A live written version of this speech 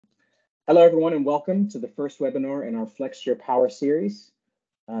Hello, everyone, and welcome to the first webinar in our Flex Your Power series.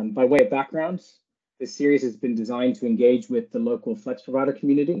 By way of background, this series has been designed to engage with the local Flex provider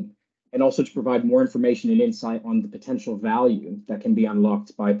community and also to provide more information and insight on the potential value that can be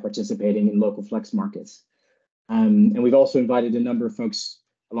unlocked by participating in local Flex markets. And we've also invited a number of folks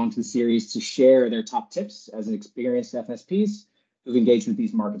along to the series to share their top tips as experienced FSPs who've engaged with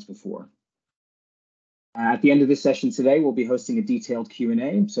these markets before. At the end of this session today, we'll be hosting a detailed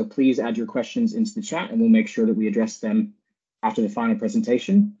Q&A, so please add your questions into the chat and we'll make sure that we address them after the final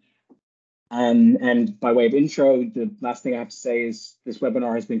presentation. And by way of intro, the last thing I have to say is this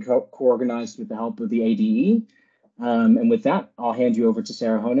webinar has been co-organized with the help of the ADE. And with that, I'll hand you over to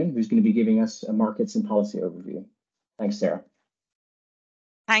Sarah Honan, who's going to be giving us a markets and policy overview. Thanks, Sarah.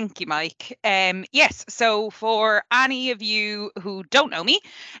 Thank you, Mike. Yes, so for any of you who don't know me,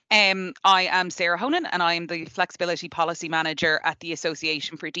 I am Sarah Honan and I am the Flexibility Policy Manager at the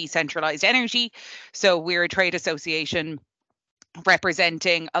Association for Decentralised Energy. So we're a trade association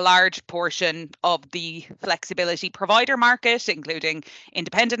representing a large portion of the flexibility provider market, including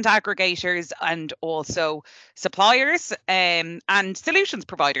independent aggregators and also suppliers and solutions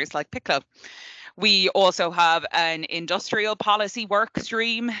providers like Piclo. We also have an industrial policy work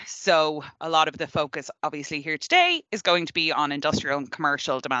stream. So a lot of the focus obviously here today is going to be on industrial and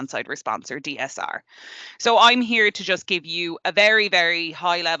commercial demand side response, or DSR. So I'm here to just give you a very, very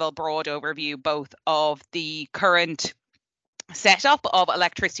high level broad overview both of the current setup of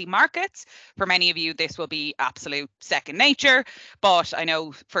electricity markets. For many of you, this will be absolute second nature, but I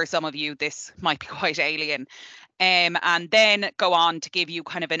know for some of you, this might be quite alien. And then go on to give you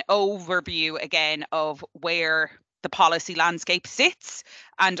kind of an overview again of where the policy landscape sits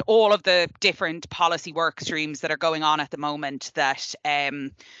and all of the different policy work streams that are going on at the moment that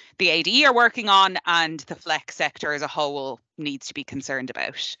the ADE are working on and the flex sector as a whole needs to be concerned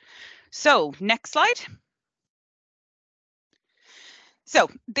about. So next slide. So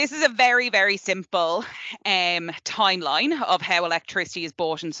this is a very, very simple timeline of how electricity is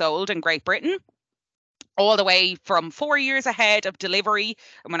bought and sold in Great Britain, all the way from 4 years ahead of delivery,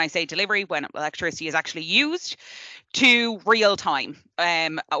 and when I say delivery, when electricity is actually used, to real time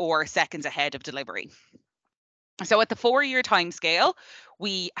or seconds ahead of delivery. So at the 4-year time scale,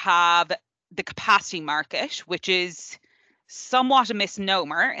 we have the capacity market, which is somewhat a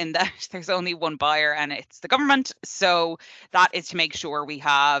misnomer in that there's only one buyer and it's the government. So that is to make sure we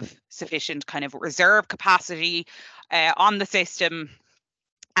have sufficient kind of reserve capacity on the system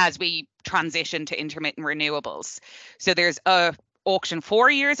as we transition to intermittent renewables. So there's a auction 4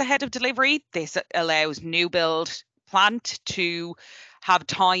 years ahead of delivery. This allows new build plant to have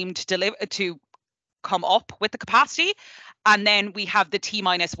time to deliver, to come up with the capacity. And then we have the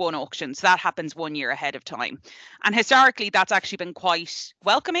T-1 auction. So that happens 1 year ahead of time. And historically, that's actually been quite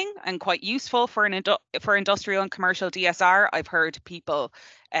welcoming and quite useful for industrial and commercial DSR. I've heard people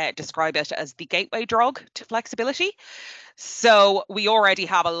describe it as the gateway drug to flexibility. So we already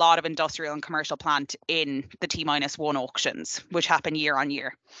have a lot of industrial and commercial plant in the T-1 auctions, which happen year on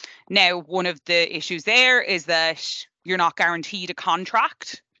year. Now, one of the issues there is that you're not guaranteed a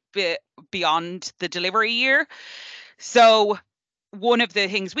contract beyond the delivery year. So one of the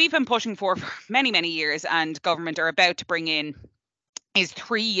things we've been pushing for many, many years and government are about to bring in is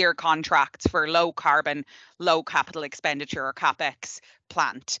 3-year contracts for low carbon, low capital expenditure or CapEx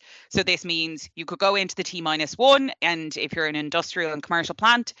plant. So this means you could go into the T-1 and if you're an industrial and commercial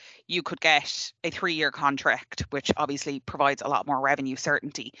plant, you could get a 3-year contract, which obviously provides a lot more revenue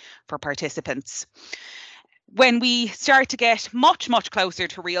certainty for participants. When we start to get much, much closer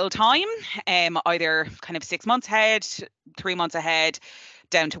to real time, either kind of 6 months ahead, 3 months ahead,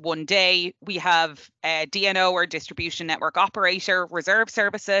 down to 1 day, we have DNO or distribution network operator, reserve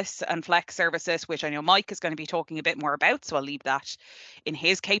services and flex services, which I know Mike is going to be talking a bit more about. So I'll leave that in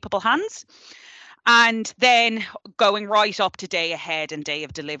his capable hands. And then going right up to day ahead and day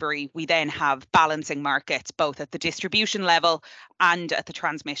of delivery, we then have balancing markets, both at the distribution level and at the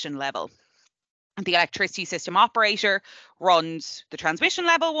transmission level. The electricity system operator runs the transmission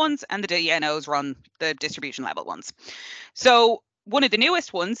level ones and the DNOs run the distribution level ones. So one of the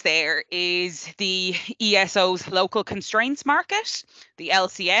newest ones there is the ESO's local constraints market, the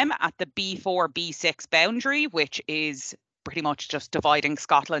LCM at the B4, B6 boundary, which is pretty much just dividing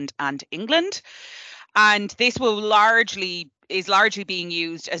Scotland and England. And this is largely being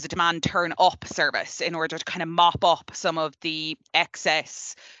used as a demand turn up service in order to kind of mop up some of the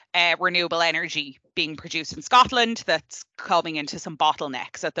excess renewable energy being produced in Scotland that's coming into some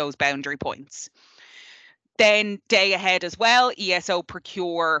bottlenecks at those boundary points. Then day ahead as well, ESO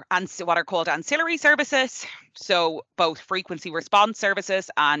procure what are called ancillary services. So both frequency response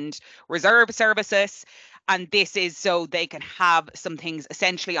services and reserve services. And this is so they can have some things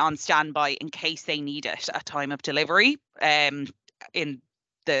essentially on standby in case they need it at time of delivery in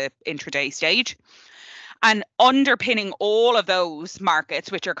the intraday stage. And underpinning all of those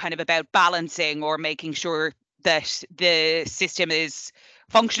markets, which are kind of about balancing or making sure that the system is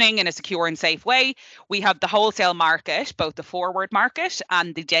functioning in a secure and safe way, we have the wholesale market, both the forward market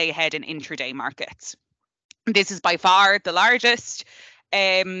and the day ahead and intraday markets. This is by far the largest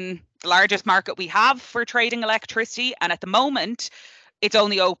market we have for trading electricity, and at the moment it's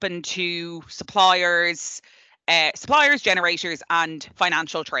only open to suppliers, generators and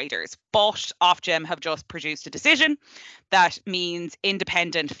financial traders. But Ofgem have just produced a decision that means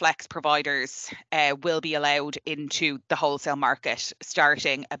independent flex providers will be allowed into the wholesale market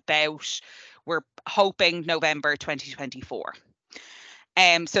starting about, we're hoping, November 2024.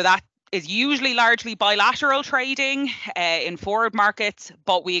 So that is usually largely bilateral trading in forward markets,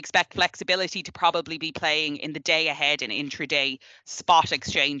 but we expect flexibility to probably be playing in the day ahead and intraday spot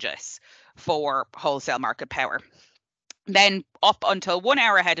exchanges for wholesale market power. Then up until 1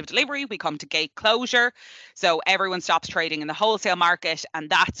 hour ahead of delivery, we come to gate closure. So everyone stops trading in the wholesale market, and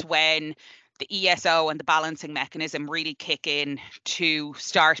that's when the ESO and the balancing mechanism really kick in to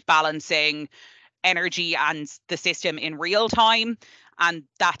start balancing energy and the system in real time. And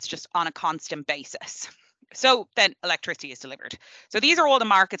that's just on a constant basis. So then electricity is delivered. So these are all the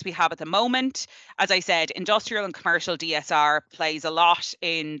markets we have at the moment. As I said, industrial and commercial DSR plays a lot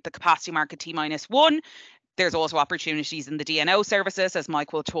in the capacity market T-1. There's also opportunities in the DNO services, as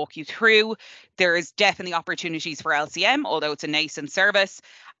Mike will talk you through. There is definitely opportunities for LCM, although it's a nascent service.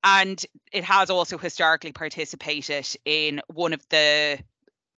 And it has also historically participated in one of the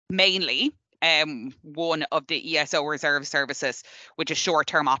ESO reserve services, which is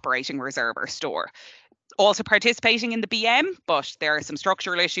short-term operating reserve or store. Also participating in the BM, but there are some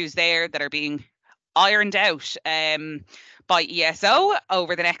structural issues there that are being ironed out by ESO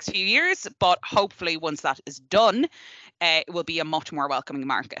over the next few years. But hopefully once that is done, it will be a much more welcoming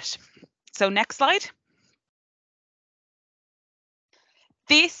market. So next slide.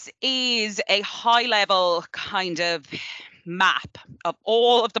 This is a high-level kind of map of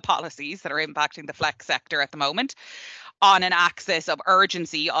all of the policies that are impacting the flex sector at the moment on an axis of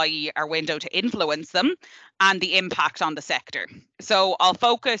urgency, i.e. our window to influence them, and the impact on the sector. So I'll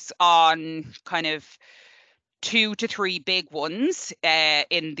focus on kind of 2 to 3 big ones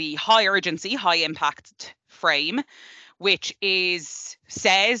in the high urgency, high impact frame, which is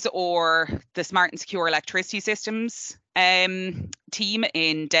SES, or the Smart and Secure Electricity Systems team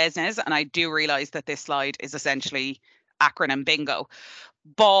in DESNZ. And I do realise that this slide is essentially acronym bingo.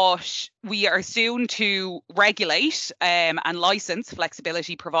 But we are soon to regulate and license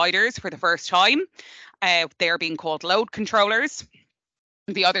flexibility providers for the first time. They're being called load controllers.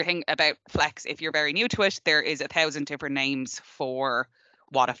 The other thing about flex, if you're very new to it, there is 1,000 different names for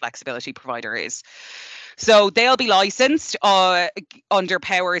what a flexibility provider is. So they'll be licensed under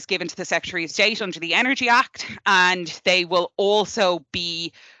powers given to the Secretary of State under the Energy Act, and they will also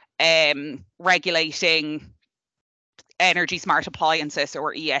be regulating energy smart appliances,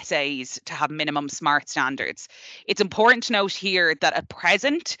 or ESAs, to have minimum smart standards. It's important to note here that at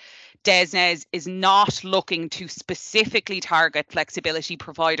present, DESNZ is not looking to specifically target flexibility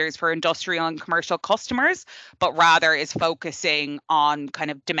providers for industrial and commercial customers, but rather is focusing on kind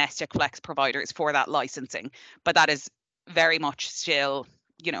of domestic flex providers for that licensing. But that is very much still,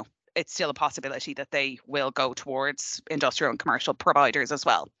 it's still a possibility that they will go towards industrial and commercial providers as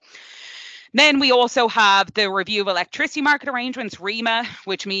well. Then we also have the review of electricity market arrangements, REMA,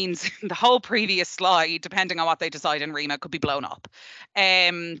 which means the whole previous slide, depending on what they decide in REMA, could be blown up.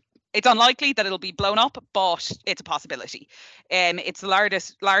 It's unlikely that it'll be blown up, but it's a possibility. It's the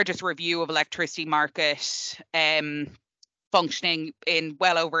largest review of electricity market functioning in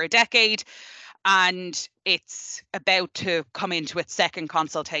well over a decade. And it's about to come into its second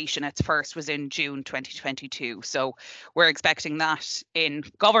consultation. Its first was in June 2022. So we're expecting that in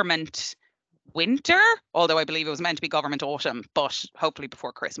government winter, although I believe it was meant to be government autumn, but hopefully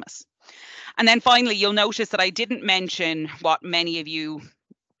before Christmas. And then finally, you'll notice that I didn't mention what many of you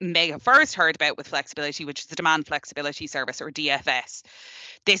may have first heard about with flexibility, which is the Demand Flexibility Service, or DFS.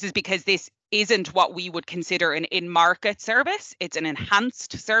 This is because this isn't what we would consider an in-market service. It's an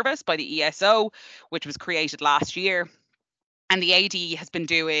enhanced service by the ESO, which was created last year. And the AD has been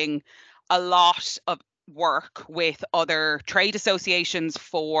doing a lot of work with other trade associations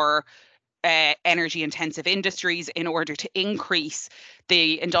for energy intensive industries in order to increase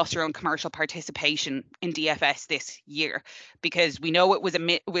the industrial and commercial participation in DFS this year, because we know it was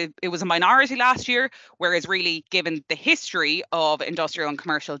a minority last year, whereas really, given the history of industrial and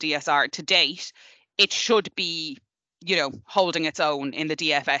commercial DSR to date, it should be, holding its own in the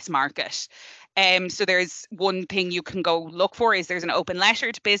DFS market. So there's one thing you can go look for is there's an open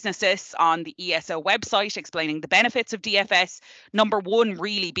letter to businesses on the ESO website explaining the benefits of DFS. Number one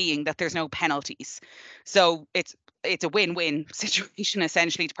really being that there's no penalties. So it's a win-win situation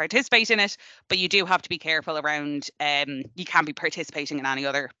essentially to participate in it, but you do have to be careful around you can't be participating in any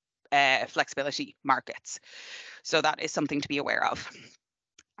other flexibility markets. So that is something to be aware of.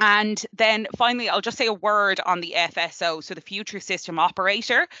 And then finally, I'll just say a word on the FSO, so the Future System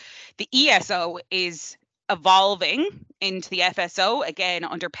Operator. The ESO is evolving into the FSO, again,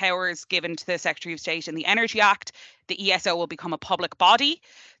 under powers given to the Secretary of State in the Energy Act. The ESO will become a public body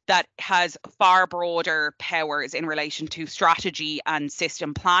that has far broader powers in relation to strategy and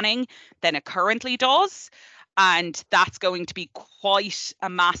system planning than it currently does. And that's going to be quite a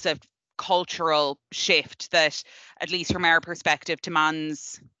massive cultural shift that, at least from our perspective,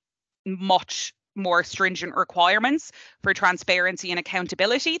 demands much more stringent requirements for transparency and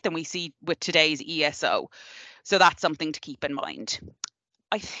accountability than we see with today's ESO. So that's something to keep in mind.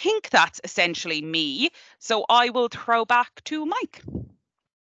 I think that's essentially me. So I will throw back to Mike.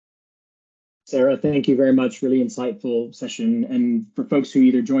 Sarah, thank you very much. Really insightful session. And for folks who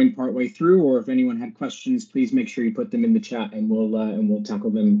either joined partway through or if anyone had questions, please make sure you put them in the chat and we'll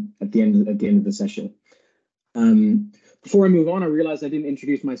tackle them at the end of the session. Before I move on, I realized I didn't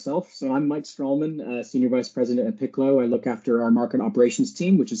introduce myself. So I'm Mike Strahlman, Senior Vice President at Piclo. I look after our market operations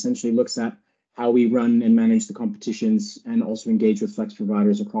team, which essentially looks at how we run and manage the competitions and also engage with flex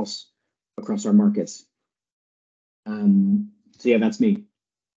providers across our markets. So yeah, that's me.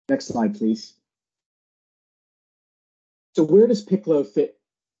 Next slide, please. So where does Piclo fit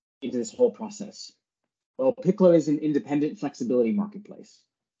into this whole process? Well, Piclo is an independent flexibility marketplace.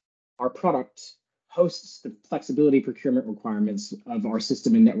 Our product hosts the flexibility procurement requirements of our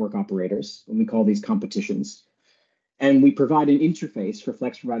system and network operators, and we call these competitions. And we provide an interface for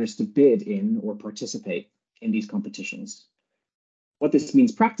flex providers to bid in or participate in these competitions. What this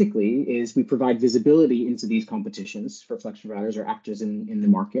means practically is we provide visibility into these competitions for flex providers or actors in the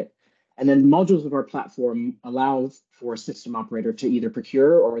market. And then the modules of our platform allow for a system operator to either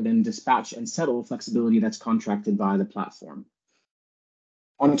procure or then dispatch and settle flexibility that's contracted via the platform.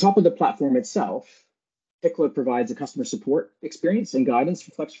 On top of the platform itself, Piclo provides a customer support experience and guidance for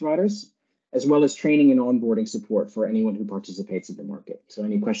flex providers, as well as training and onboarding support for anyone who participates in the market. So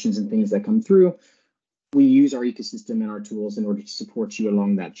any questions and things that come through, we use our ecosystem and our tools in order to support you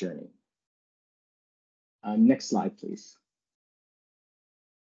along that journey. Next slide, please.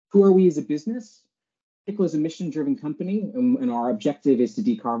 Who are we as a business? Piclo is a mission-driven company, and our objective is to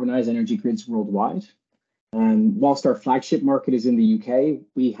decarbonize energy grids worldwide. Whilst our flagship market is in the UK,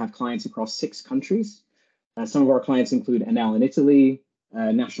 we have clients across 6 countries. Some of our clients include Enel in Italy,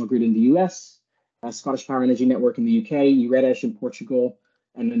 National Grid in the US, Scottish Power Energy Network in the UK, Reddish in Portugal,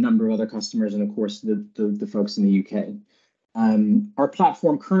 and a number of other customers, and of course, the folks in the UK. Our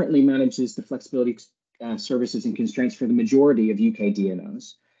platform currently manages the flexibility services and constraints for the majority of UK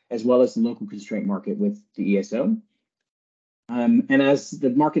DNOs, as well as the local constraint market with the ESO. And as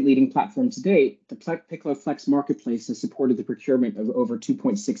the market-leading platform to date, the Piclo Flex Marketplace has supported the procurement of over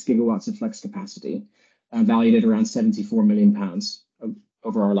 2.6 gigawatts of flex capacity, valued at around £74 million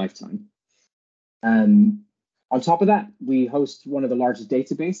over our lifetime. On top of that, we host one of the largest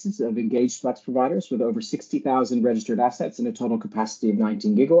databases of engaged flex providers with over 60,000 registered assets and a total capacity of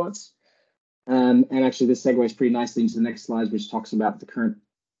 19 gigawatts. And actually, this segues pretty nicely into the next slide, which talks about the current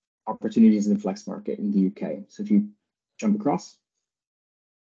opportunities in the flex market in the UK. So if you jump across.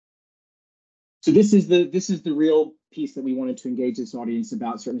 So this is the real piece that we wanted to engage this audience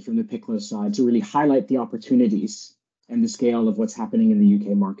about, certainly from the Piclo side, to really highlight the opportunities and the scale of what's happening in the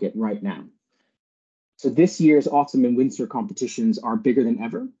UK market right now. So this year's autumn and winter competitions are bigger than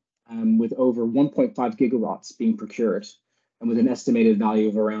ever, with over 1.5 gigawatts being procured, and with an estimated value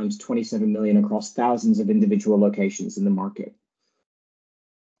of around 27 million across thousands of individual locations in the market.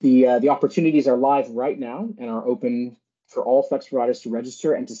 The opportunities are live right now and are open for all flex providers to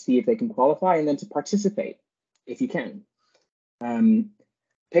register and to see if they can qualify and then to participate if you can.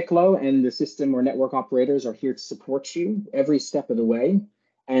 Piclo and the system or network operators are here to support you every step of the way.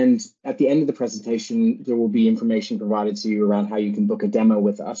 And at the end of the presentation, there will be information provided to you around how you can book a demo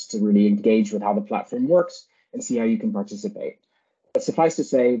with us to really engage with how the platform works and see how you can participate. But suffice to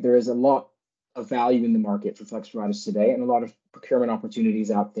say, there is a lot of value in the market for flex providers today and a lot of procurement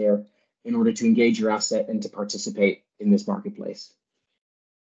opportunities out there in order to engage your asset and to participate in this marketplace.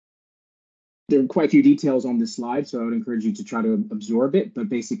 There are quite a few details on this slide, so I would encourage you to try to absorb it, but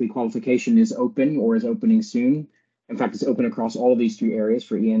basically qualification is open or is opening soon. In fact, it's open across all of these three areas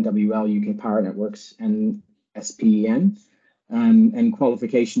for ENWL, UK Power Networks, and SPEN. And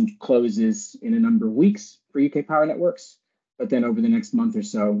qualification closes in a number of weeks for UK Power Networks, but then over the next month or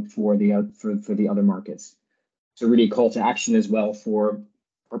so for the other markets. So really a call to action as well for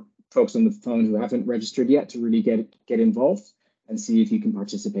folks on the phone who haven't registered yet to really get involved and see if you can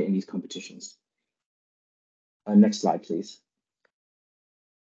participate in these competitions. Next slide, please.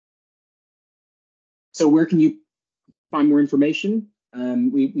 So where can you find more information?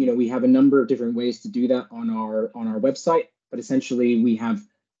 We have a number of different ways to do that on our website, but essentially we have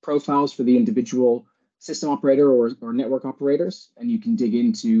profiles for the individual system operator or network operators, and you can dig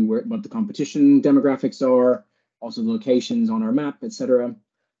into what the competition demographics are, also the locations on our map, etc.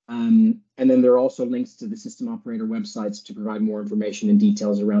 And then there are also links to the system operator websites to provide more information and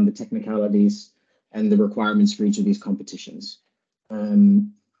details around the technicalities and the requirements for each of these competitions.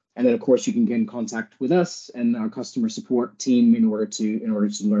 And then, of course, you can get in contact with us and our customer support team in order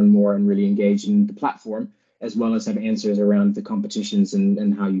to learn more and really engage in the platform, as well as have answers around the competitions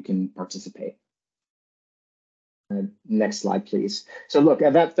and how you can participate. Next slide, please. So look,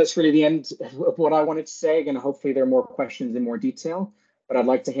 that's really the end of what I wanted to say. Again, hopefully there are more questions in more detail, but I'd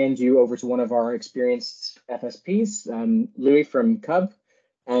like to hand you over to one of our experienced FSPs, Louis from Cub.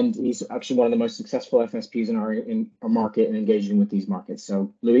 And he's actually one of the most successful FSPs in our market and engaging with these markets.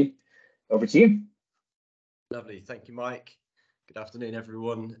 So Louis, over to you. Lovely, thank you, Mike. Good afternoon,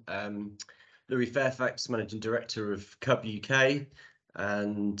 everyone. Louis Fairfax, Managing Director of Cub UK,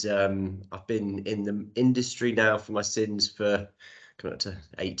 and I've been in the industry now for my sins for coming up to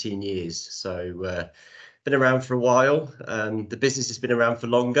 18 years. So been around for a while. The business has been around for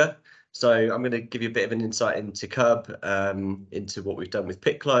longer. So I'm going to give you a bit of an insight into Cub, into what we've done with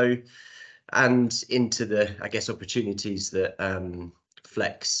Piclo, and into the, I guess, opportunities that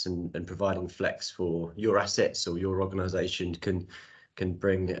Flex and providing Flex for your assets or your organisation can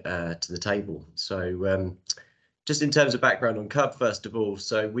bring to the table. So just in terms of background on Cub, first of all,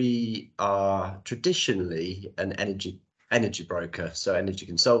 so we are traditionally an energy broker, so energy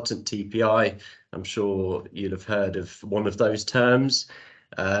consultant, TPI. I'm sure you'll have heard of one of those terms.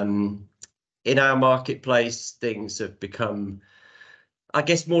 In our marketplace, things have become, I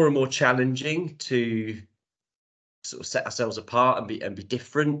guess, more and more challenging to sort of set ourselves apart and be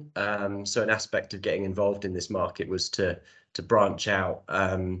different. So an aspect of getting involved in this market was to branch out.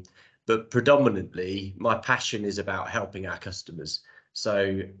 But predominantly, my passion is about helping our customers.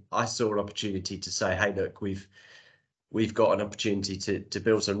 So I saw an opportunity to say, hey, look, we've got an opportunity to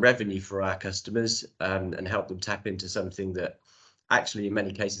build some revenue for our customers and help them tap into something that actually in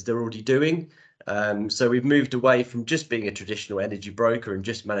many cases they're already doing. So we've moved away from just being a traditional energy broker and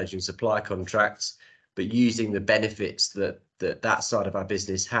just managing supply contracts, but using the benefits that side of our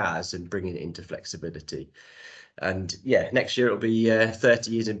business has and bringing it into flexibility. And yeah, next year it'll be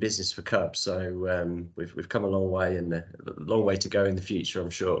 30 years in business for Cub. So we've come a long way and a long way to go in the future, I'm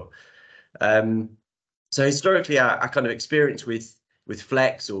sure. So historically, our kind of experience with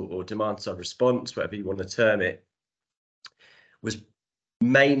Flex or demand side response, whatever you want to term it, was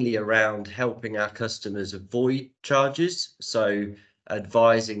mainly around helping our customers avoid charges. So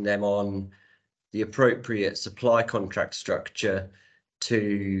advising them on the appropriate supply contract structure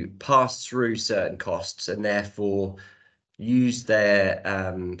to pass through certain costs and therefore use their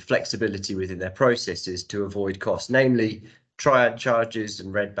flexibility within their processes to avoid costs, namely triad charges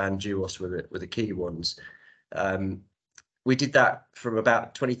and red band duos were the key ones. We did that from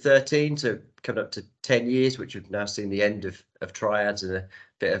about 2013 to coming up to 10 years, which we've now seen the end of triads and a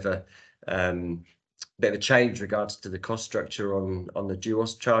bit of a change regards to the cost structure on the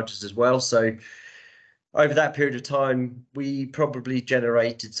duos charges as well. So over that period of time, we probably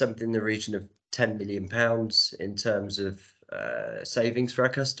generated something in the region of £10 million in terms of savings for our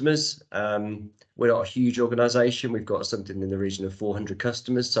customers. We're not a huge organisation. We've got something in the region of 400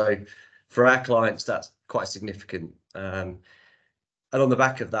 customers. So for our clients, that's quite significant. And on the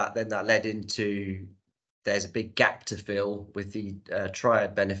back of that, then that led into there's a big gap to fill with the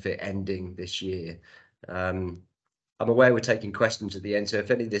triad benefit ending this year. I'm aware we're taking questions at the end, so if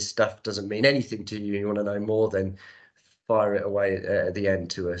any of this stuff doesn't mean anything to you and you want to know more, then fire it away at the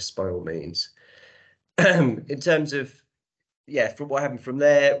end to us by all means. In terms of, from what happened from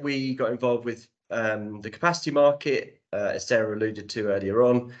there, we got involved with the capacity market, as Sarah alluded to earlier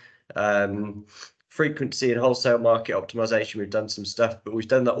on. Frequency and wholesale market optimization, we've done some stuff, but we've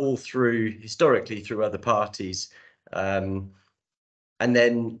done that all historically through other parties. And And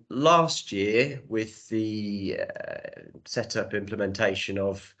then last year, with the setup implementation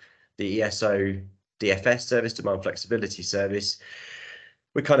of the ESO DFS service, demand flexibility service,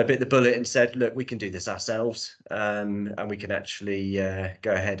 we kind of bit the bullet and said, look, we can do this ourselves, and we can actually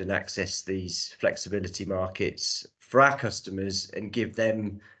go ahead and access these flexibility markets for our customers and give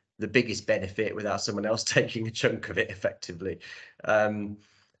them the biggest benefit without someone else taking a chunk of it effectively.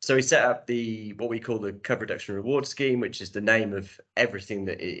 So we set up what we call the Cover Reduction Reward Scheme, which is the name of everything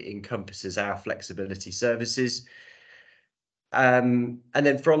that it encompasses our flexibility services. And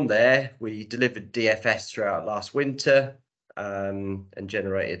then from there, we delivered DFS throughout last winter, and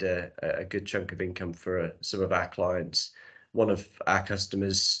generated a good chunk of income for some of our clients. One of our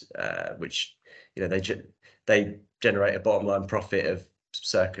customers, which they generate a bottom line profit of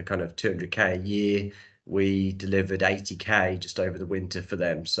circa kind of 200k a year. We delivered 80k just over the winter for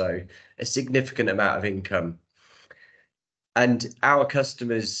them, so a significant amount of income. And our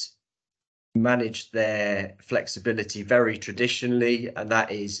customers manage their flexibility very traditionally, and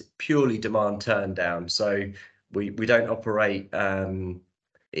that is purely demand turn down. So we don't operate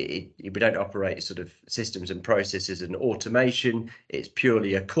sort of systems and processes and automation. It's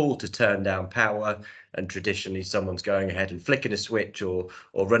purely a call to turn down power, and traditionally someone's going ahead and flicking a switch or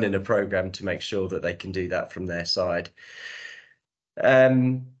running a program to make sure that they can do that from their side.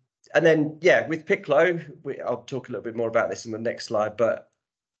 And then, yeah, with Piclo, I'll talk a little bit more about this in the next slide, but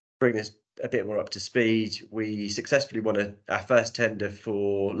bring this a bit more up to speed. We successfully won our first tender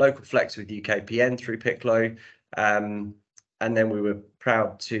for local flex with UKPN through Piclo. And then we were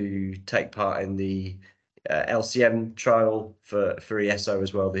proud to take part in the LCM trial for ESO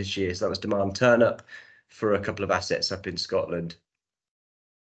as well this year. So that was demand turn up for a couple of assets up in Scotland.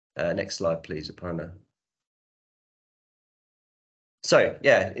 Next slide, please, Aparna. So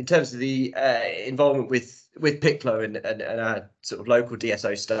yeah, in terms of the involvement with Piclo and our sort of local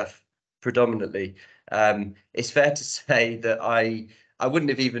DSO stuff predominantly, it's fair to say that I wouldn't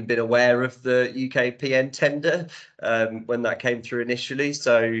have even been aware of the UKPN tender when that came through initially.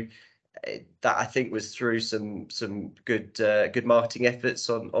 So that I think was through some good marketing efforts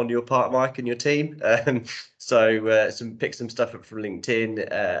on your part, Mike, and your team. So pick some stuff up from LinkedIn,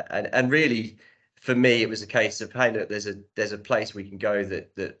 and really for me it was a case of, hey, look, there's a place we can go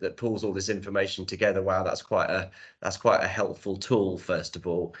that pulls all this information together. Wow, that's quite a helpful tool, first of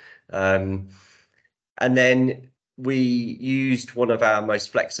all. And then we used one of our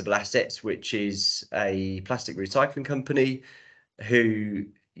most flexible assets, which is a plastic recycling company who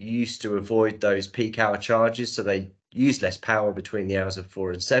used to avoid those peak hour charges. So they use less power between the hours of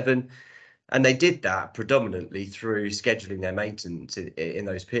 4 and 7. And they did that predominantly through scheduling their maintenance in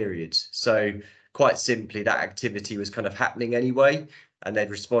those periods. So quite simply, that activity was kind of happening anyway, and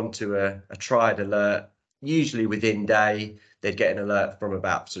they'd respond to a tried alert, usually within day. They'd get an alert from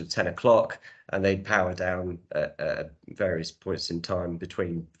about sort of 10 o'clock, and they'd power down at various points in time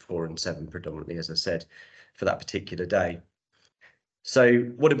between 4 and 7 predominantly, as I said, for that particular day. So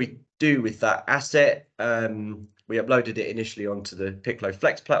what did we do with that asset? We uploaded it initially onto the Piclo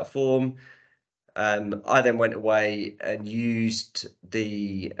Flex platform. I then went away and used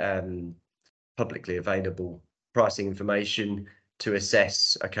the publicly available pricing information to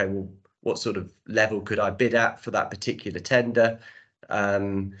assess, okay, well, what sort of level could I bid at for that particular tender?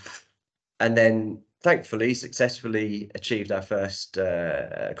 And then thankfully successfully achieved our first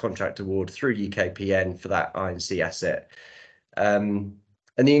contract award through UKPN for that I&C asset. And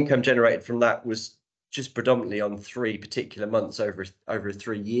the income generated from that was just predominantly on 3 particular months over a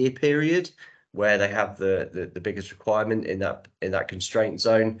 3-year period, where they have the biggest requirement in that constraint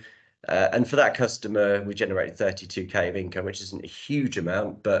zone. And for that customer, we generated 32k of income, which isn't a huge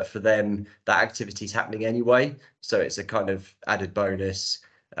amount, but for them, that activity is happening anyway. So it's a kind of added bonus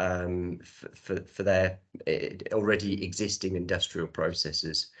for their already existing industrial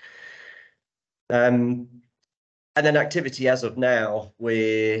processes. And then activity as of now,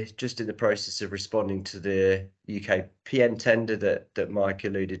 we're just in the process of responding to the UKPN tender that Mike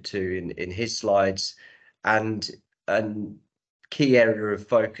alluded to in his slides, and key area of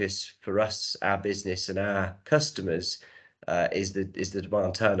focus for us, our business and our customers, is the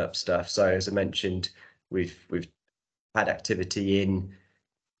demand turn up stuff. So as I mentioned, we've had activity in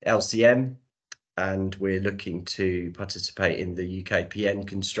LCM, and we're looking to participate in the UKPN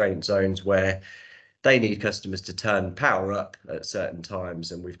constraint zones where they need customers to turn power up at certain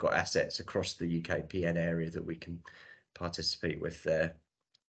times, and we've got assets across the UKPN area that we can participate with there.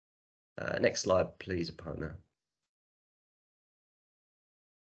 Next slide, please, Aparna.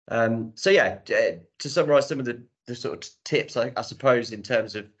 So yeah, to summarise some of the sort of tips, I suppose, in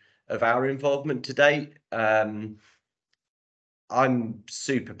terms of our involvement to date, I'm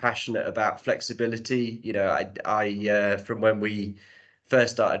super passionate about flexibility. You know, I from when we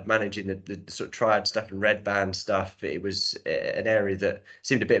first started managing the sort of triad stuff and red band stuff, it was an area that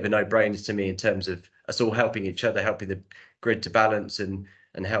seemed a bit of a no-brainer to me in terms of us all helping each other, helping the grid to balance, and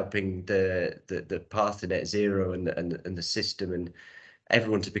helping the path to net zero and the system and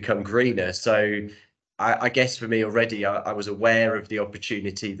everyone to become greener. So I guess for me already, I was aware of the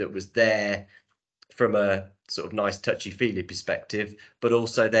opportunity that was there from a sort of nice touchy-feely perspective, but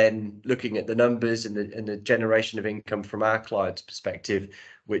also then looking at the numbers and the generation of income from our clients' perspective,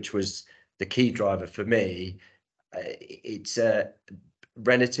 which was the key driver for me. It's a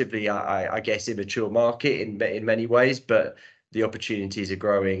relatively, I guess, immature market in many ways, but the opportunities are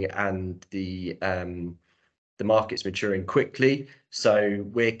growing and the market's maturing quickly. So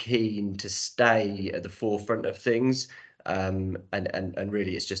we're keen to stay at the forefront of things, and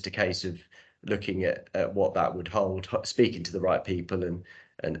really it's just a case of looking at what that would hold, speaking to the right people,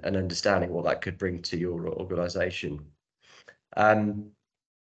 and understanding what that could bring to your organisation. In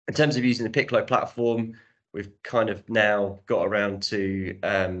terms of using the Piclo platform, we've kind of now got around to,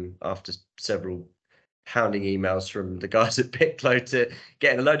 after several hounding emails from the guys at Piclo, to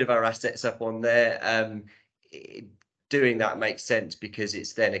getting a load of our assets up on there. Doing that makes sense because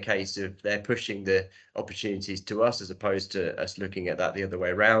it's then a case of they're pushing the opportunities to us as opposed to us looking at that the other way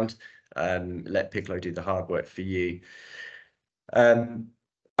around. Let Piclo do the hard work for you.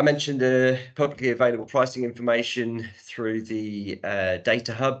 I mentioned the publicly available pricing information through the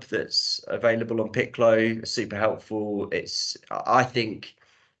data hub that's available on Piclo. Super helpful. It's, I think,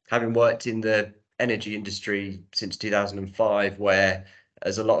 having worked in the energy industry since 2005, where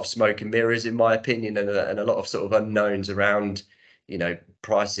there's a lot of smoke and mirrors, in my opinion, and a lot of sort of unknowns around, you know,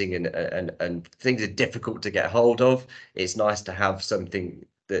 pricing and things are difficult to get hold of. It's nice to have something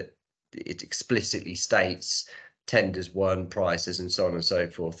that it explicitly states tenders won, prices, and so on and so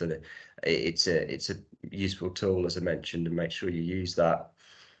forth, and it's a useful tool, as I mentioned, and make sure you use that.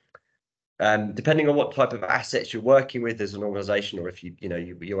 Depending on what type of assets you're working with as an organisation, or if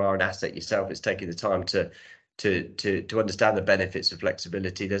you are an asset yourself, it's taking the time to understand the benefits of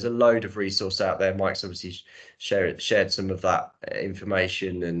flexibility. There's a load of resource out there. Mike's obviously shared some of that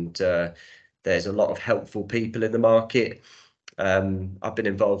information, and there's a lot of helpful people in the market. I've been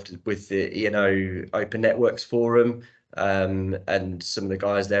involved with the E&O Open Networks Forum, and some of the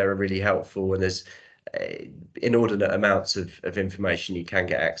guys there are really helpful, and there's inordinate amounts of information you can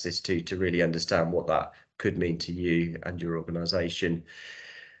get access to really understand what that could mean to you and your organisation.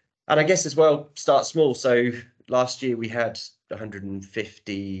 And I guess as well, start small. So last year we had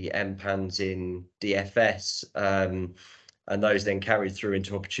 150 MPANs in DFS, and those then carried through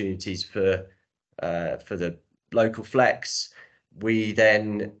into opportunities for the local flex. We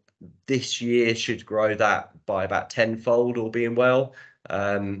then this year should grow that by about tenfold, all being well.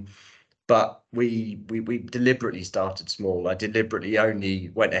 But we deliberately started small. I deliberately only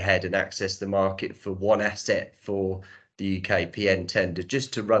went ahead and accessed the market for one asset for the UK PN tender,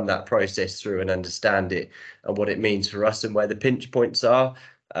 just to run that process through and understand it and what it means for us and where the pinch points are.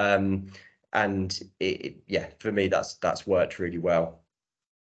 And yeah, for me, that's worked really well.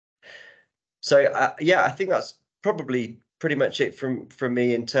 So yeah, I think that's probably pretty much it from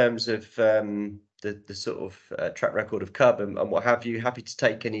me in terms of the sort of track record of Cub and what have you. Happy to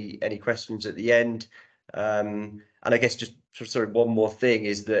take any questions at the end. And I guess just sort of one more thing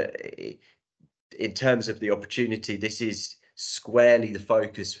is that in terms of the opportunity, this is squarely the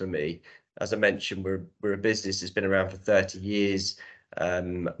focus for me. As I mentioned, we're a business that's been around for 30 years.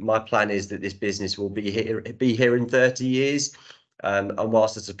 My plan is that this business will be here in 30 years. And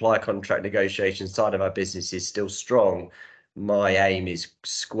whilst the supply contract negotiation side of our business is still strong, my aim is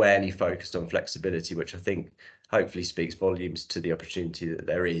squarely focused on flexibility, which I think hopefully speaks volumes to the opportunity that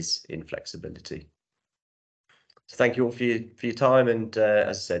there is in flexibility. So thank you all for your time, and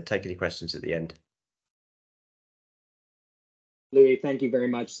as I said, take any questions at the end. Louis, thank you very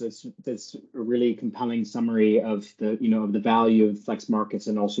much. That's a really compelling summary of the value of flex markets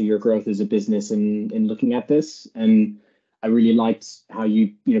and also your growth as a business in looking at this. And I really liked how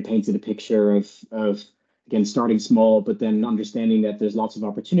you painted a picture of again starting small, but then understanding that there's lots of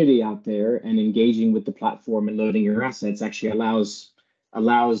opportunity out there, and engaging with the platform and loading your assets actually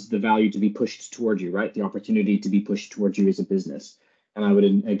allows the value to be pushed towards you, right? The opportunity to be pushed towards you as a business. And I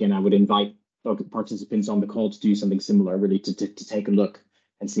would invite participants on the call to do something similar, really to take a look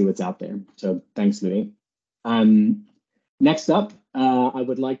and see what's out there. So thanks, Louis. Next up, I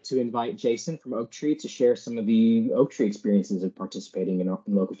would like to invite Jason from Oaktree to share some of the Oaktree experiences of participating in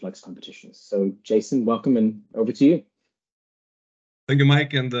local flex competitions. So Jason, welcome, and over to you. Thank you,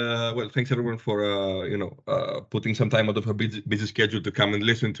 Mike, and well, thanks everyone for putting some time out of a busy schedule to come and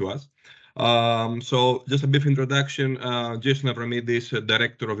listen to us. So just a brief introduction. Jason Avramidis,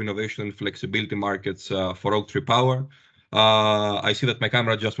 Director of Innovation and Flexibility Markets for Oaktree Power. I see that my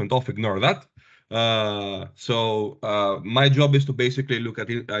camera just went off. Ignore that. My job is to basically look at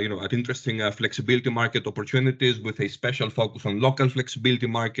at interesting flexibility market opportunities with a special focus on local flexibility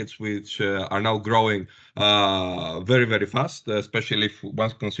markets, which are now growing very, very fast, especially if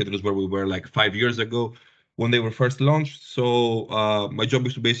one considers where we were like 5 years ago when they were first launched. So my job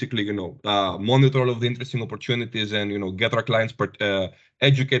is to basically monitor all of the interesting opportunities and get our clients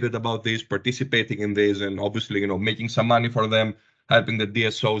educated about this, participating in this, and obviously making some money for them, helping the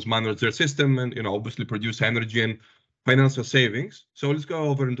DSOs manage their system and obviously produce energy and financial savings. So let's go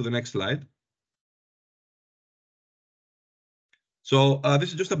over into the next slide. So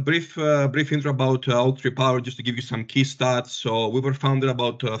this is just a brief intro about Oaktree Power, just to give you some key stats. So we were founded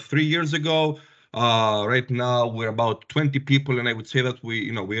about 3 years ago. Right now we're about 20 people, and I would say that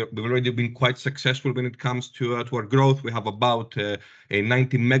we've already been quite successful when it comes to our growth. We have about a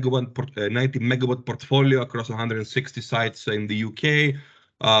 90 megawatt portfolio across 160 sites in the UK.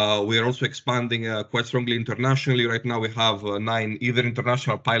 We are also expanding quite strongly internationally. Right now we have 9 either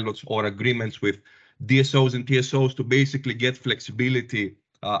international pilots or agreements with DSOs and TSOs to basically get flexibility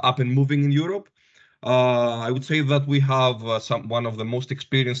up and moving in Europe. I would say that we have one of the most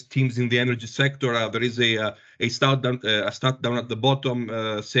experienced teams in the energy sector. There is a stat down at the bottom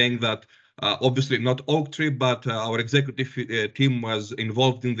saying that obviously not Oaktree, but our executive team was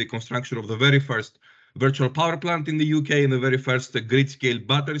involved in the construction of the very first virtual power plant in the UK and the very first grid-scale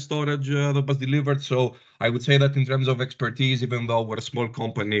battery storage that was delivered. So I would say that in terms of expertise, even though we're a small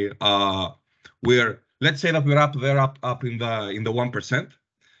company, let's say that we're up in the 1%.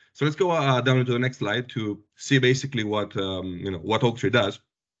 So let's go down to the next slide to see basically what Oaktree does.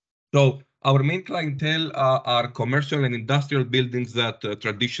 So our main clientele are commercial and industrial buildings that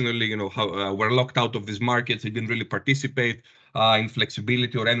traditionally, were locked out of these markets. They didn't really participate in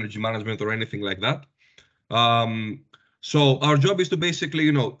flexibility or energy management or anything like that. So our job is to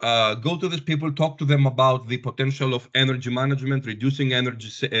basically, go to these people, talk to them about the potential of energy management, reducing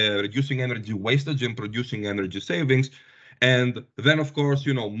energy wastage and producing energy savings. And then, of course,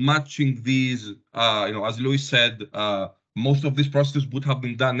 matching these, as Louis said, most of these processes would have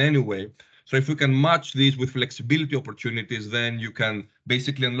been done anyway. So if you can match these with flexibility opportunities, then you can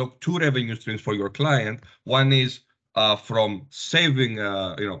basically unlock 2 revenue streams for your client. One is from saving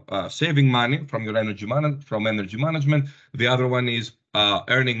money from your energy management. The other one is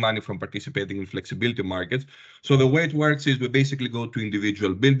earning money from participating in flexibility markets. So the way it works is we basically go to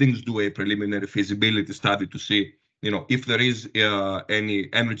individual buildings, do a preliminary feasibility study to see if there is any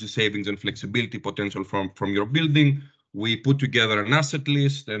energy savings and flexibility potential from your building. We put together an asset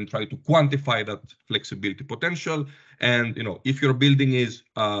list and try to quantify that flexibility potential. And if your building is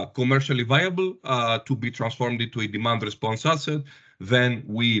commercially viable to be transformed into a demand response asset, then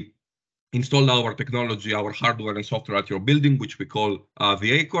we install our technology, our hardware and software at your building, which we call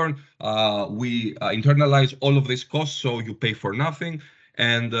the Acorn. We internalize all of these costs, so you pay for nothing.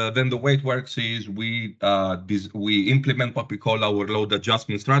 And then the way it works is we implement what we call our load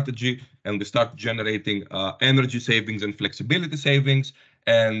adjustment strategy, and we start generating energy savings and flexibility savings.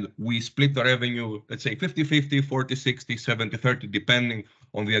 And we split the revenue, let's say 50-50, 40-60, 70-30, depending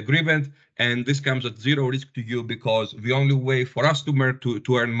on the agreement. And this comes at 0 risk to you, because the only way for us to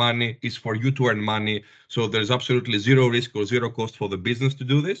earn money is for you to earn money. So there's absolutely 0 risk or 0 cost for the business to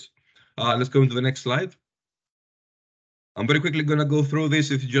do this. Let's go into the next slide. I'm very quickly going to go through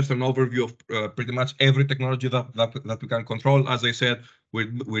this. It's just an overview of pretty much every technology that we can control. As I said,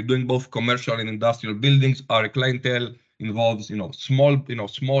 we're doing both commercial and industrial buildings. Our clientele involves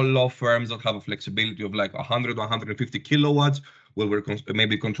small law firms that have a flexibility of like 100 or 150 kilowatts, where we're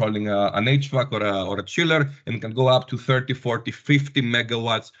maybe controlling an HVAC or a chiller, and can go up to 30, 40, 50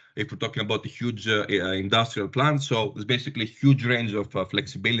 megawatts if we're talking about a huge industrial plant. So there's basically a huge range of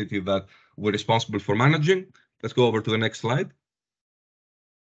flexibility that we're responsible for managing. Let's go over to the next slide.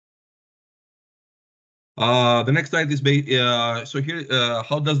 The next slide is so here.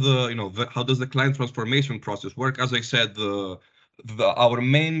 How does the client transformation process work? As I said, our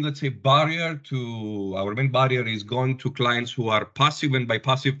main barrier is going to clients who are passive, and by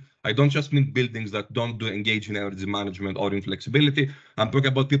passive I don't just mean buildings that don't engage in energy management or in flexibility. I'm talking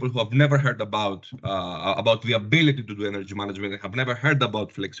about people who have never heard about the ability to do energy management and have never heard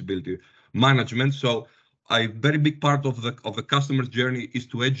about flexibility management. So a very big part of the customer's journey is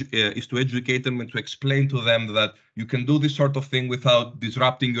to educate them and to explain to them that you can do this sort of thing without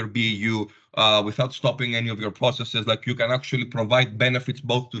disrupting your BAU, without stopping any of your processes. Like you can actually provide benefits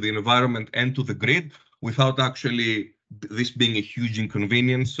both to the environment and to the grid without actually this being a huge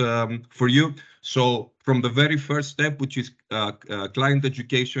inconvenience for you. So from the very first step, which is client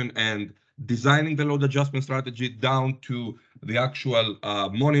education and designing the load adjustment strategy, down to the actual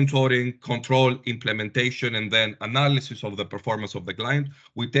monitoring, control, implementation, and then analysis of the performance of the client.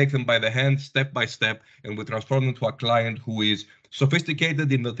 We take them by the hand, step by step, and we transform them to a client who is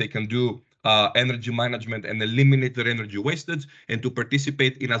sophisticated in that they can do energy management and eliminate their energy wastage, and to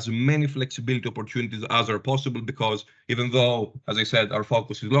participate in as many flexibility opportunities as are possible, because even though, as I said, our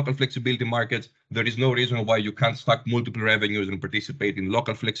focus is local flexibility markets, there is no reason why you can't stack multiple revenues and participate in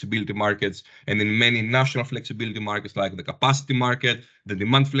local flexibility markets and in many national flexibility markets like the capacity market, the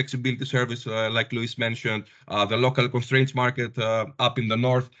demand flexibility service, like Luis mentioned, the local constraints market up in the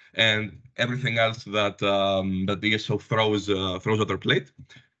north, and everything else that that the ESO throws at our plate.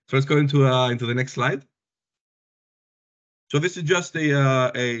 So let's go into the next slide. So this is just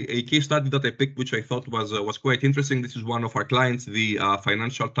a case study that I picked, which I thought was quite interesting. This is one of our clients, the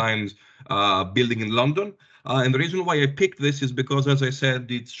Financial Times building in London. And the reason why I picked this is because, as I said,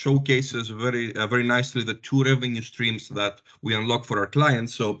 it showcases very nicely the two revenue streams that we unlock for our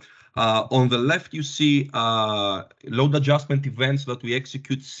clients. So on the left, you see load adjustment events that we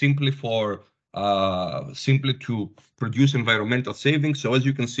execute simply to produce environmental savings. So as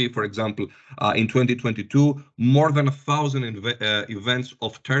you can see, for example, in 2022, more than 1,000 events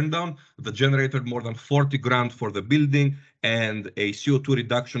of turndown that generated more than 40 grand for the building and a CO2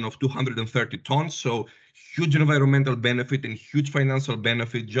 reduction of 230 tons. So huge environmental benefit and huge financial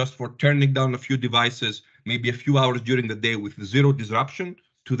benefit just for turning down a few devices, maybe a few hours during the day with zero disruption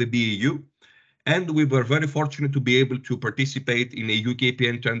to the BAU. And we were very fortunate to be able to participate in a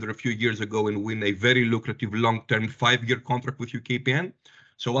UKPN tender a few years ago and win a very lucrative long-term 5-year contract with UKPN.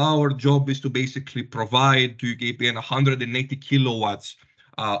 So our job is to basically provide to UKPN 180 kilowatts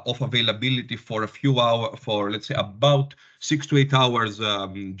of availability for a few hours, for let's say about 6 to 8 hours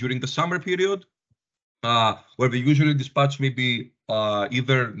during the summer period, where we usually dispatch maybe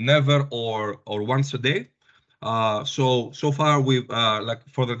either never or once a day. So far we've like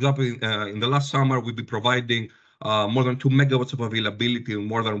for example in the last summer we've been providing more than 2 megawatts of availability and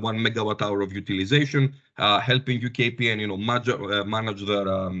more than 1 megawatt hour of utilization, helping UKPN manage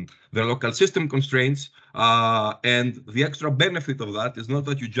their local system constraints. And the extra benefit of that is not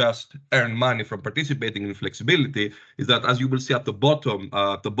that you just earn money from participating in flexibility, is that, as you will see at the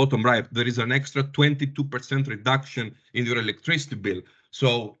bottom right, there is an extra 22% reduction in your electricity bill.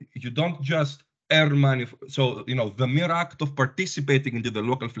 So you don't just earn money. So, the mere act of participating into the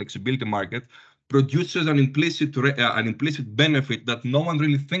local flexibility market produces an implicit benefit that no one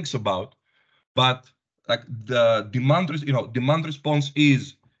really thinks about. But like the demand response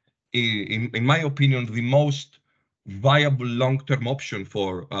is, in my opinion, the most viable long-term option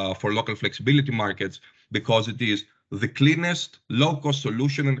for local flexibility markets, because it is the cleanest, low-cost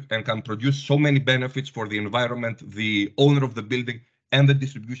solution and can produce so many benefits for the environment, the owner of the building, and the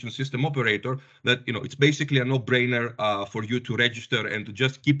distribution system operator, that it's basically a no-brainer for you to register and to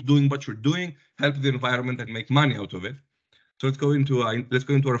just keep doing what you're doing, help the environment, and make money out of it. So let's go into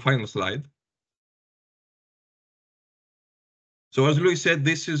our final slide. So as Louis said,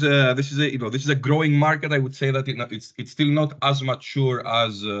 this is a growing market. I would say that it's still not as mature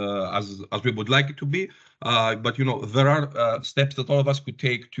as we would like it to be, but there are steps that all of us could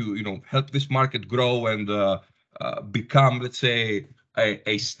take to help this market grow and become, let's say,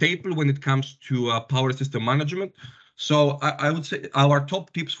 a staple when it comes to power system management. So I would say our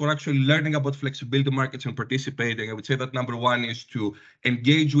top tips for actually learning about flexibility markets and participating, I would say that number one is to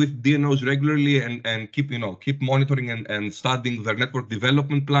engage with DNOs regularly and keep monitoring and studying their network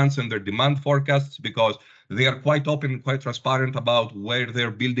development plans and their demand forecasts, because they are quite open and quite transparent about where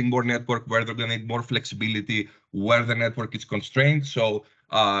they're building more network, where they're going to need more flexibility, where the network is constrained. So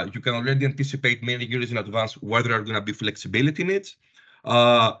you can already anticipate many years in advance where there are going to be flexibility needs.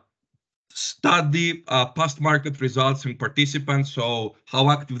 Study past market results and participants, so how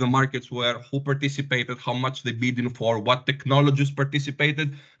active the markets were, who participated, how much they bid in for, what technologies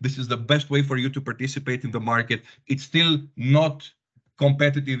participated. This is the best way for you to participate in the market. It's still not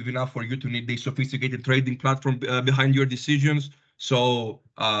competitive enough for you to need a sophisticated trading platform behind your decisions. So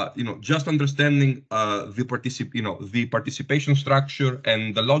just understanding the participation structure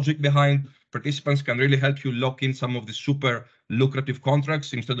and the logic behind participants can really help you lock in some of the super lucrative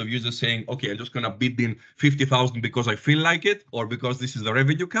contracts, instead of users saying, okay, I'm just going to bid in 50,000 because I feel like it, or because this is the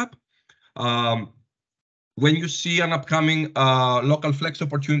revenue cap. When you see an upcoming local flex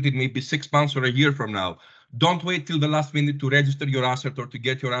opportunity, maybe 6 months or a year from now, Don't wait till the last minute to register your asset or to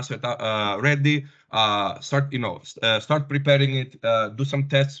get your asset ready. Start preparing it. Do some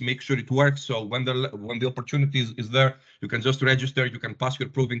tests. Make sure it works. So when the opportunity is there, you can just register. You can pass your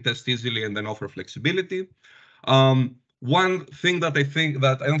proving test easily, and then offer flexibility. One thing that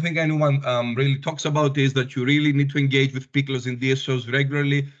I don't think anyone really talks about is that you really need to engage with Piclos and DSOs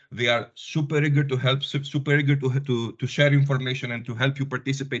regularly. They are super eager to help, super eager to share information and to help you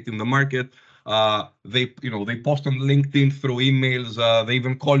participate in the market. They post on LinkedIn, through emails. They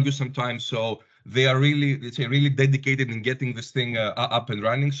even call you sometimes. So they are really dedicated in getting this thing up and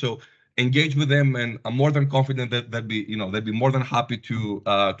running. So engage with them, and I'm more than confident that they'd be more than happy to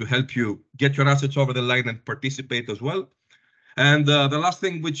help you get your assets over the line and participate as well. And the last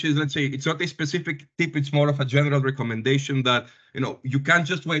thing, which is, let's say, it's not a specific tip, it's more of a general recommendation that you can't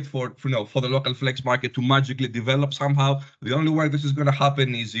just wait for the local flex market to magically develop somehow. The only way this is going to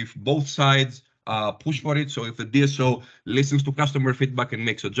happen is if both sides push for it. So if the DSO listens to customer feedback and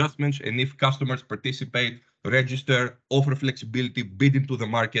makes adjustments, and if customers participate, register, offer flexibility, bid into the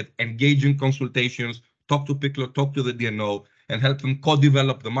market, engage in consultations, talk to Piclo, talk to the DNO, and help them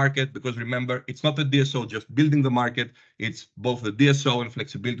co-develop the market. Because remember, it's not the DSO just building the market, it's both the DSO and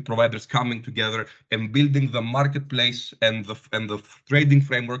flexibility providers coming together and building the marketplace and the trading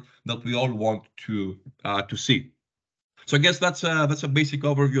framework that we all want to see. So I guess that's a basic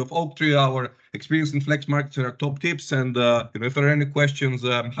overview of Oaktree, our experience in flex markets, and our top tips. And if there are any questions,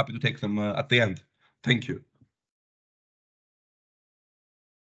 I'm happy to take them at the end. Thank you.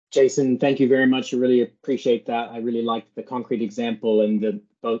 Jason, thank you very much. I really appreciate that. I really liked the concrete example and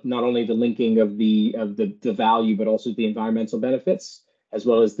both not only the linking of the value, but also the environmental benefits, as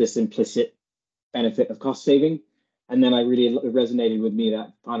well as this implicit benefit of cost saving. And then I really resonated with me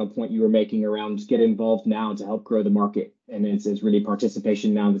that final point you were making around get involved now to help grow the market. And it's really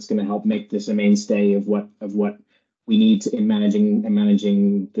participation now that's going to help make this a mainstay of what we need in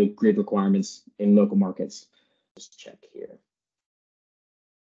managing the grid requirements in local markets. Just check here.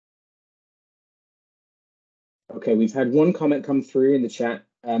 Okay, we've had one comment come through in the chat.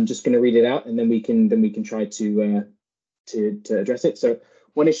 I'm just going to read it out, and then we can try to address it. So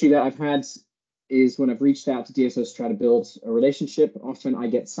one issue that I've had is when I've reached out to DSOs to try to build a relationship, often I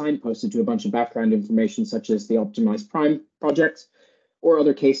get signposted to a bunch of background information such as the Optimized Prime project or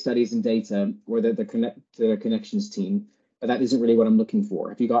other case studies and data or the connections team, but that isn't really what I'm looking for.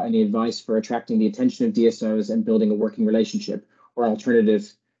 Have you got any advice for attracting the attention of DSOs and building a working relationship, or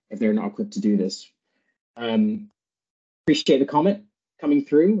alternative if they're not equipped to do this? Appreciate the comment coming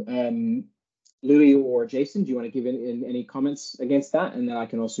through. Louis or Jason, do you want to give in any comments against that? And then I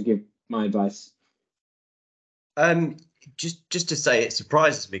can also give my advice. Just to say, it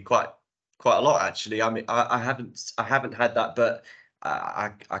surprises me quite a lot, actually. I mean, I haven't had that, but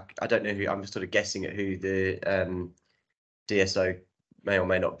I don't know who. I'm sort of guessing at who the DSO may or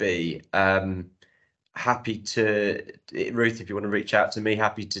may not be. Happy to, Ruth, if you want to reach out to me,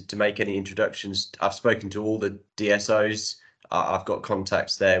 happy to make any introductions. I've spoken to all the DSOs. I've got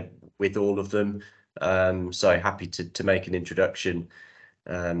contacts there with all of them. So happy to make an introduction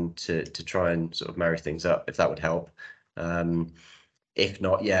to try and sort of marry things up, if that would help. If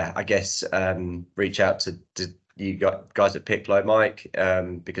not, yeah, I guess reach out to you guys at Piclo, Mike,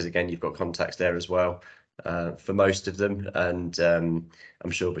 because again, you've got contacts there as well. For most of them, and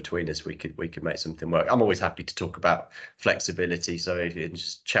I'm sure between us we could make something work. I'm always happy to talk about flexibility, so if you can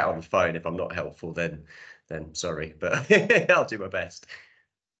just chat on the phone, if I'm not helpful, then sorry, but I'll do my best.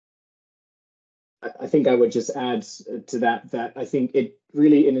 I think I would just add to that I think it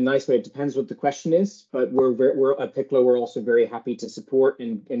really, in a nice way, it depends what the question is, but we're at Piclo, we're also very happy to support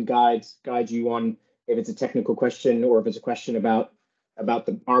and guide you on if it's a technical question or if it's a question about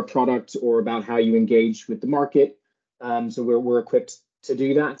our product or about how you engage with the market. So we're equipped to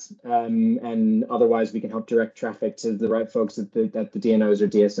do that. And otherwise, we can help direct traffic to the right folks at the DNOs or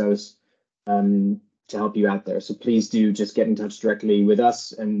DSOs to help you out there. So please do just get in touch directly with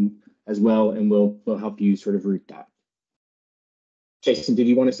us and as well, and we'll help you sort of route that. Jason, did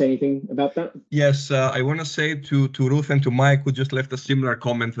you want to say anything about that? Yes, I want to say to Ruth and to Mike, who just left a similar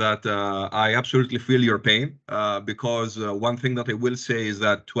comment, that I absolutely feel your pain, because one thing that I will say is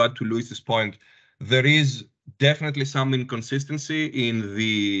that, to add to Luis's point, there is definitely some inconsistency in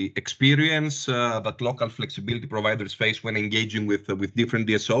the experience that local flexibility providers face when engaging with different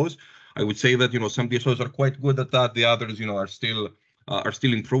DSOs. I would say that some DSOs are quite good at that, the others are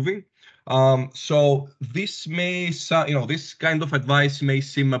still improving. So this may, this kind of advice may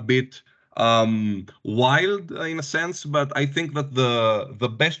seem a bit wild in a sense, but I think that the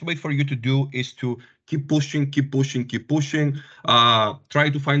best way for you to do is to keep pushing, keep pushing, keep pushing. Try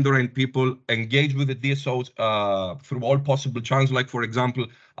to find the right people, engage with the DSOs through all possible channels. Like, for example,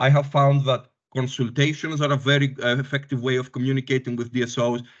 I have found that consultations are a very effective way of communicating with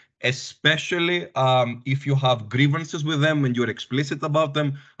DSOs, especially if you have grievances with them and you're explicit about them.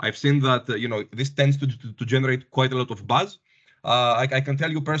 I've seen that this tends to generate quite a lot of buzz. I can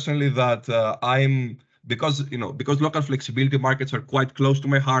tell you personally that because local flexibility markets are quite close to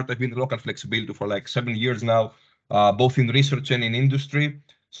my heart. I've been in local flexibility for like 7 years now, both in research and in industry.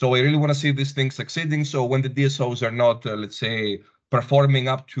 So I really want to see these things succeeding. So when the DSOs are not, let's say, performing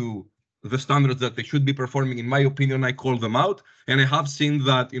up to the standards that they should be performing, in my opinion, I call them out. And I have seen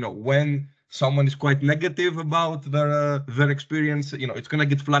that, when someone is quite negative about their experience, it's going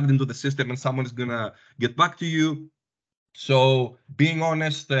to get flagged into the system and someone is going to get back to you. So being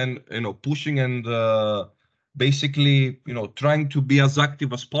honest and, pushing and basically, trying to be as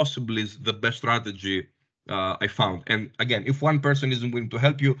active as possible is the best strategy I found. And again, if one person isn't willing to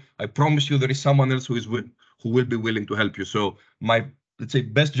help you, I promise you there is someone else who will be willing to help you. So my, let's say,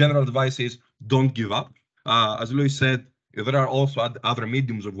 best general advice is don't give up. As Louis said, there are also other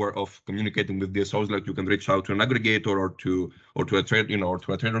mediums of communicating with DSOs, like you can reach out to an aggregator or to a trade, or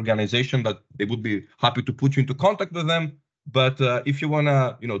to a trade organization that they would be happy to put you into contact with them. But if you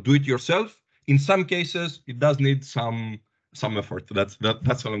wanna, do it yourself, in some cases it does need some effort.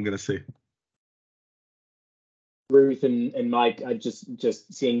 That's all I'm gonna say. Ruth and Mike, I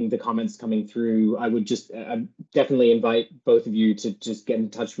just seeing the comments coming through, I would just definitely invite both of you to just get in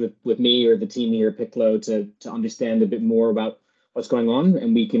touch with me or the team here at Piclo to understand a bit more about what's going on,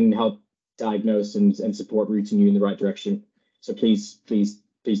 and we can help diagnose and support routing you in the right direction. So please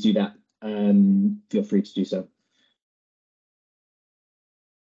do that. Feel free to do so.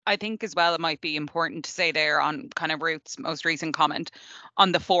 I think as well, it might be important to say there on kind of Ruth's most recent comment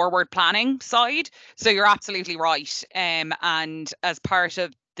on the forward planning side. So you're absolutely right. And as part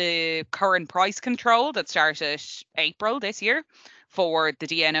of the current price control that started April this year for the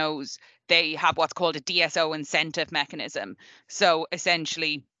DNOs, they have what's called a DSO incentive mechanism. So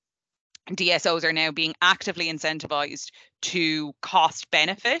essentially, DSOs are now being actively incentivized to cost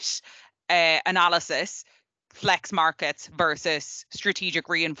benefit analysis, flex markets versus strategic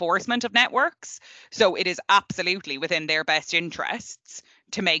reinforcement of networks. So it is absolutely within their best interests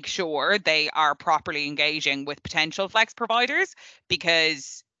to make sure they are properly engaging with potential flex providers,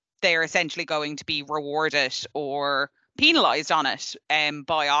 because they're essentially going to be rewarded or penalized on it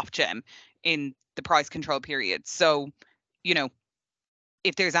by Ofgem in the price control period. So,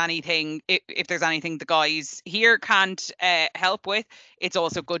 if there's anything the guys here can't help with, it's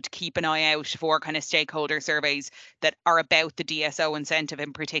also good to keep an eye out for kind of stakeholder surveys that are about the DSO incentive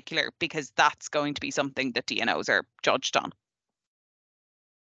in particular, because that's going to be something that DNOs are judged on.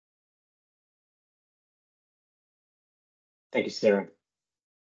 Thank you, Sarah.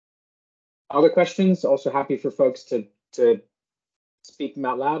 Other questions? Also happy for folks to speak them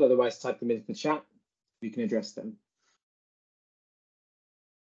out loud, otherwise type them into the chat. We can address them.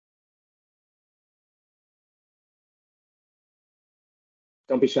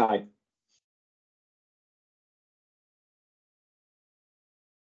 Don't be shy.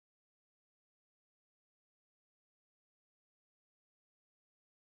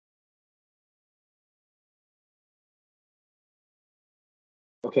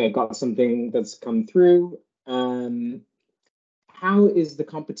 Okay, I've got something that's come through. How is the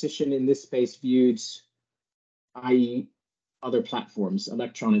competition in this space viewed, i.e. other platforms,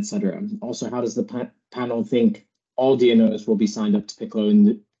 Electron, etc.? Also, how does the panel think all DNOs will be signed up to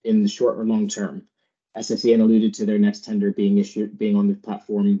Piclo in the short or long term? SSEN alluded to their next tender being on the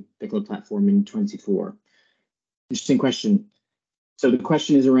platform, Piclo platform in 24. Interesting question. So the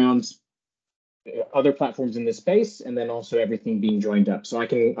question is around other platforms in this space, and then also everything being joined up. So I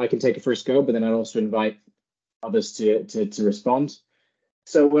can take a first go, but then I'd also invite others to respond.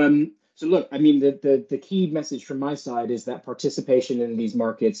 So look, I mean, the key message from my side is that participation in these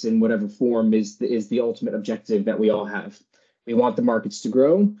markets in whatever form is the ultimate objective that we all have. We want the markets to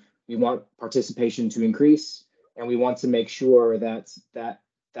grow, we want participation to increase, and we want to make sure that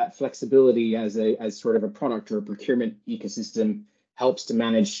flexibility as sort of a product or a procurement ecosystem helps to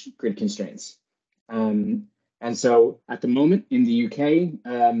manage grid constraints. And so at the moment in the UK,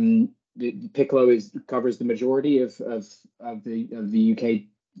 Piclo covers the majority of the UK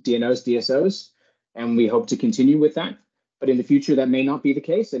DNOs, DSOs, and we hope to continue with that. But in the future, that may not be the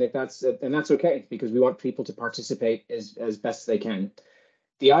case, and that's okay, because we want people to participate as best they can.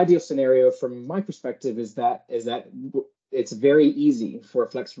 The ideal scenario, from my perspective, is that it's very easy for a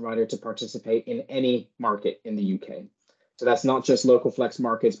flex provider to participate in any market in the UK. So that's not just local flex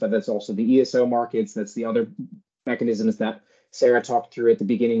markets, but that's also the ESO markets. That's the other mechanisms that Sarah talked through at the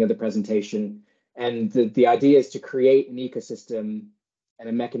beginning of the presentation. And the idea is to create an ecosystem and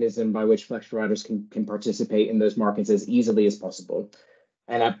a mechanism by which flex providers can participate in those markets as easily as possible.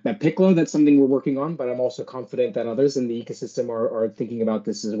 And at Piclo, that's something we're working on, but I'm also confident that others in the ecosystem are thinking about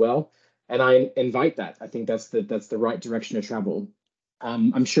this as well. And I invite that. I think that's the right direction to travel.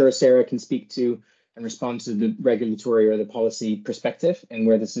 I'm sure Sarah can speak to and respond to the regulatory or the policy perspective and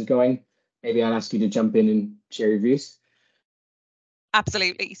where this is going. Maybe I'll ask you to jump in and share your views.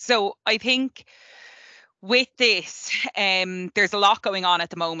 Absolutely. So I think with this, there's a lot going on at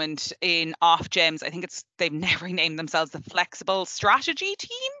the moment in Ofgems. I think they've now renamed themselves the Flexible Strategy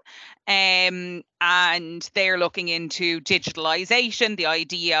Team, and they're looking into digitalization, the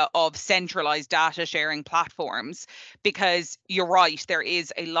idea of centralized data sharing platforms, because you're right, there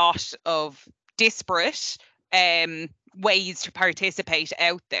is a lot of disparate ways to participate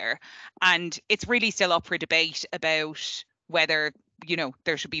out there, and it's really still up for debate about whether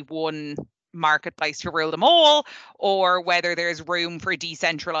there should be one marketplace to rule them all, or whether there's room for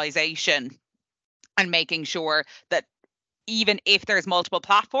decentralization and making sure that even if there's multiple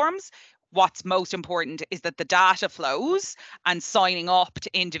platforms, what's most important is that the data flows and signing up to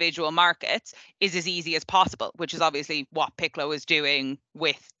individual markets is as easy as possible, which is obviously what Piclo is doing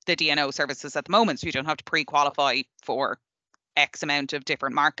with the DNO services at the moment. So you don't have to pre-qualify for X amount of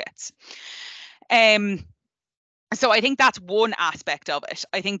different markets. So I think that's one aspect of it.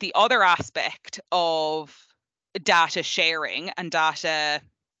 I think the other aspect of data sharing and data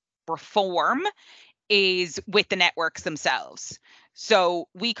reform is with the networks themselves. So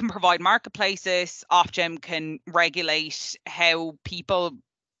we can provide marketplaces, Ofgem can regulate how people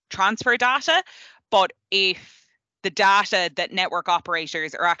transfer data, but if the data that network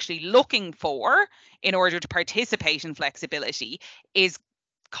operators are actually looking for in order to participate in flexibility is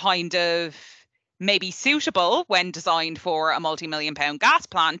kind of maybe suitable when designed for a multi-million-pound gas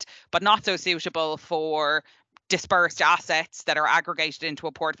plant, but not so suitable for dispersed assets that are aggregated into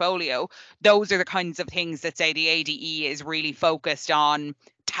a portfolio. Those are the kinds of things that, say, the ADE is really focused on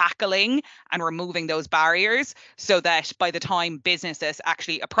tackling and removing those barriers, so that by the time businesses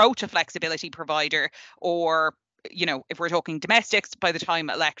actually approach a flexibility provider, or if we're talking domestics, by the time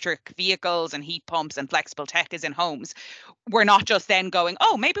electric vehicles and heat pumps and flexible tech is in homes, we're not just then going,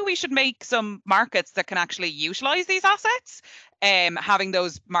 oh, maybe we should make some markets that can actually utilize these assets. Having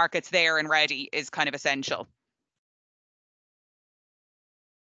those markets there and ready is kind of essential.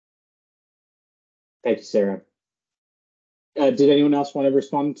 Thank you, Sarah. Did anyone else want to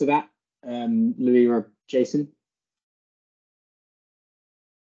respond to that? Louis or Jason?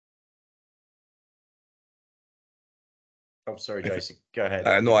 I'm sorry, Jason. Go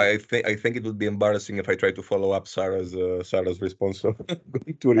ahead. No, I think it would be embarrassing if I try to follow up Sarah's response. So I'm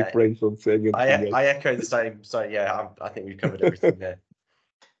going to refrain from saying anything. I echo the same. So yeah, I think we've covered everything there.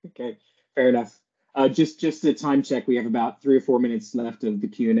 Okay, fair enough. Just a time check. We have about 3 or 4 minutes left of the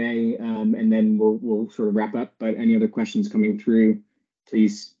Q&A, and then we'll sort of wrap up. But any other questions coming through,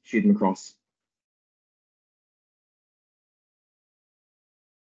 please shoot them across.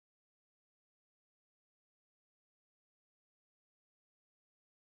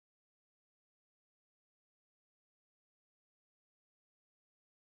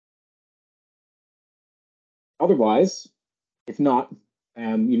 Otherwise, if not,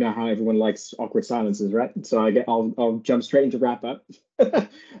 you know how everyone likes awkward silences, right? So I'll jump straight into wrap up.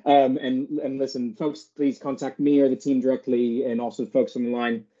 And listen, folks, please contact me or the team directly, and also folks on the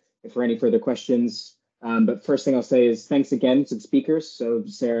line for any further questions. But first thing I'll say is thanks again to the speakers. So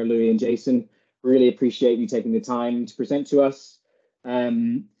Sarah, Louis, and Jason, really appreciate you taking the time to present to us.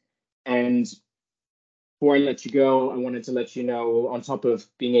 And before I let you go, I wanted to let you know, on top of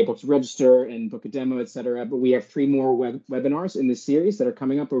being able to register and book a demo, etc., but we have 3 more webinars in this series that are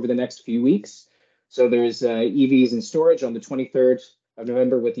coming up over the next few weeks. So there's EVs and storage on the 23rd of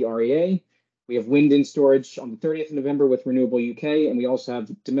November with the REA. We have wind in storage on the 30th of November with Renewable UK, and we also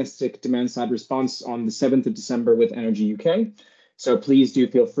have domestic demand side response on the 7th of December with Energy UK. So please do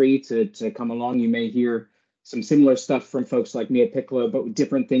feel free to come along. You may hear some similar stuff from folks like me at Piclo, but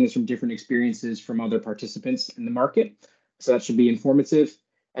different things from different experiences from other participants in the market. So that should be informative.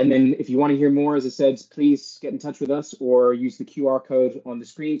 And then if you want to hear more, as I said, please get in touch with us or use the QR code on the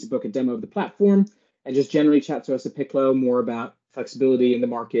screen to book a demo of the platform, and just generally chat to us at Piclo more about flexibility in the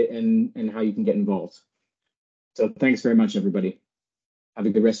market and how you can get involved. So thanks very much, everybody. Have a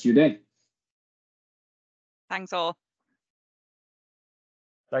good rest of your day. Thanks all.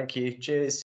 Thank you. Cheers.